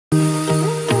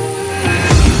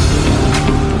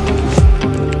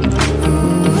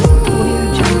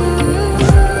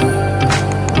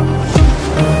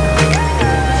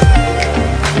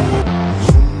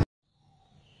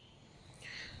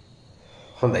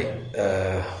හොඳයි.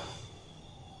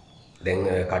 දැන්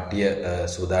කට්ටිය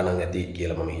සූදානම් ඇති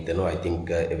කියලා මම හිතනවා. I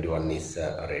think everyone is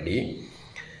ready.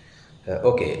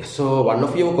 Okay, so one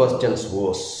of your questions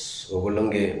was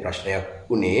ඔයගොල්ලන්ගේ ප්‍රශ්නයක්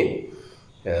උනේ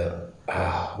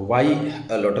why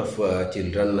a lot of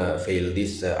children fail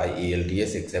this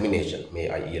IELTS examination. මේ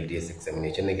IELTS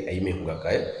examination එක ඇයි මේ හුඟක්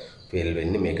අය fail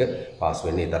වෙන්නේ, මේක pass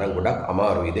වෙන්නේ තරම් ගොඩක්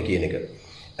අමාරුයිද කියන එක.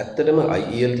 ඇත්තටම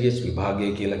IELTS විභාගය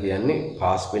කියලා කියන්නේ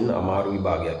pass වෙන්න අමාරු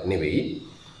විභාගයක් නෙවෙයි.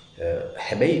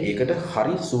 හැබැයි ඒකට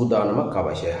හරි සූදානමක්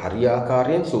අවශ්‍යයි.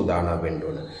 හරියාකාරයෙන් සූදානම් වෙන්න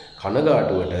ඕන.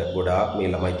 කනගාටුවට ගොඩාක් මේ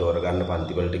ළමයි තෝරගන්න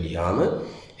පන්ති වලට ගියාම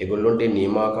ඒගොල්ලොන්ට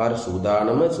නියමාකාර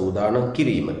සූදානම්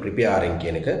කිරීම preparing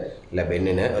කියන එක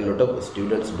ලැබෙන්නේ නැහැ. A lot of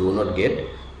students do not get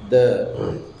the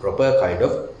proper kind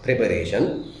of preparation.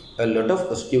 A lot of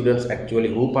students actually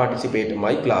who participate in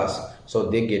my class, so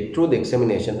they get through the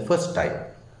examination first time,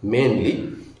 mainly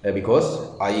because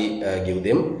I give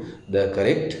them the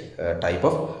correct type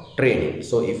of training.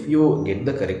 So if you get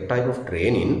the correct type of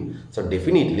training, so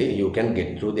definitely you can get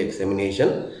through the examination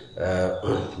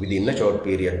within a short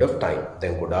period of time.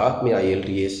 Then ගොඩාක් මේ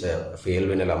IELTS fail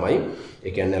වෙන ළමයි, ඒ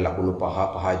කියන්නේ ලකුණු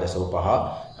 5.5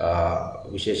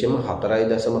 විශේෂයෙන්ම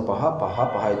 4.5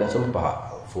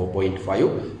 4.5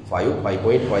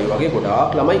 5.5 වගේ ගොඩාක්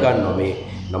ළමයි ගන්නවා මේ.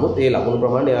 නමුත් ඒ ලකුණු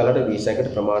ප්‍රමාණය එයාලට වීසා එකට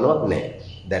ප්‍රමාණවත් නැහැ.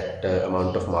 That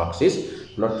amount of marks is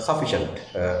not sufficient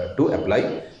to apply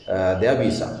their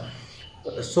visa.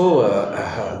 So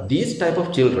these type of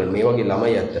children, මේ වගේ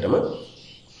ළමයි ඇත්තටම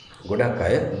ගොඩක්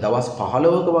අය දවස්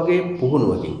 15ක වගේ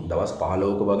පුහුණුවකින්, දවස්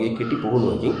 15ක වගේ කෙටි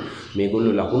පුහුණුවකින්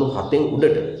මේගොල්ලෝ ලකුණු 7න්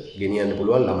උඩට ගෙනියන්න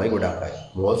පුළුවන් ළමයි ගොඩක් අය.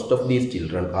 Most of these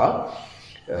children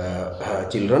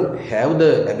have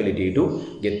the ability to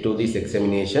get to this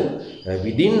examination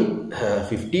within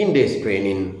 15 days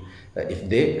training if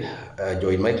they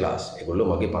join my class. ඒගොල්ලෝ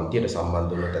මගේ පන්තියට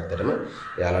සම්බන්ධ වුණොත් ඇත්තටම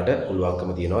එයාලට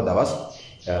පුළුවන්කම තියෙනවා දවස්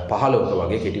 15ක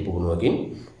වගේ කෙටි පුහුණුවකින්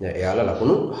එයාලා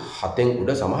ලකුණු 7න්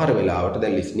උඩ සමහර වෙලාවට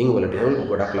දැන් listening වලට එහෙම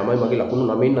ගොඩක් ළමයි මගේ ලකුණු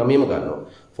 9න් 9ම ගන්නවා.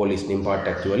 For listening part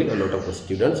actually a lot of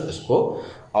students score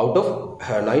out of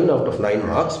 9 out of 9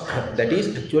 marks. That is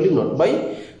actually not by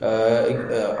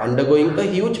undergoing a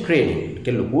huge training. ඒක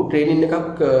ලොකු training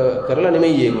එකක් කරලා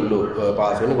නෙමෙයි ඒගොල්ලෝ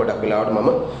පාස් වෙන්නේ. ගොඩක් වෙලාවට මම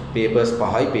papers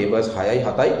 5යි papers 6යි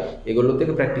 7යි ඒගොල්ලොත්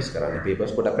එක practice කරන්නේ.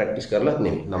 papers කොට practice කරලත්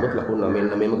නෙමෙයි. නමුත් ලකුණු 9න්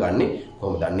 9ම ගන්නේ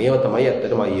කොහොමද? ඒව තමයි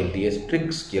ඇත්තටම IELTS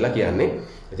tricks කියලා කියන්නේ.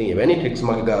 ඉතින් එවැනි tricks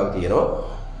මගේ ගාව තියෙනවා.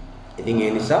 ඉතින්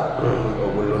ඒ නිසා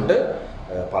ඔයගොල්ලොන්ට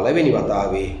පළවෙනි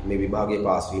වතාවේ මේ විභාගයේ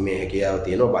පාස් වීමේ හැකියාව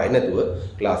තියෙනවා. බය නැතුව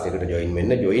ක්ලාස් එකට join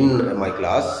වෙන්න. Join my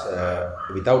class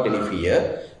without any fear,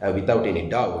 without any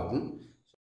doubt.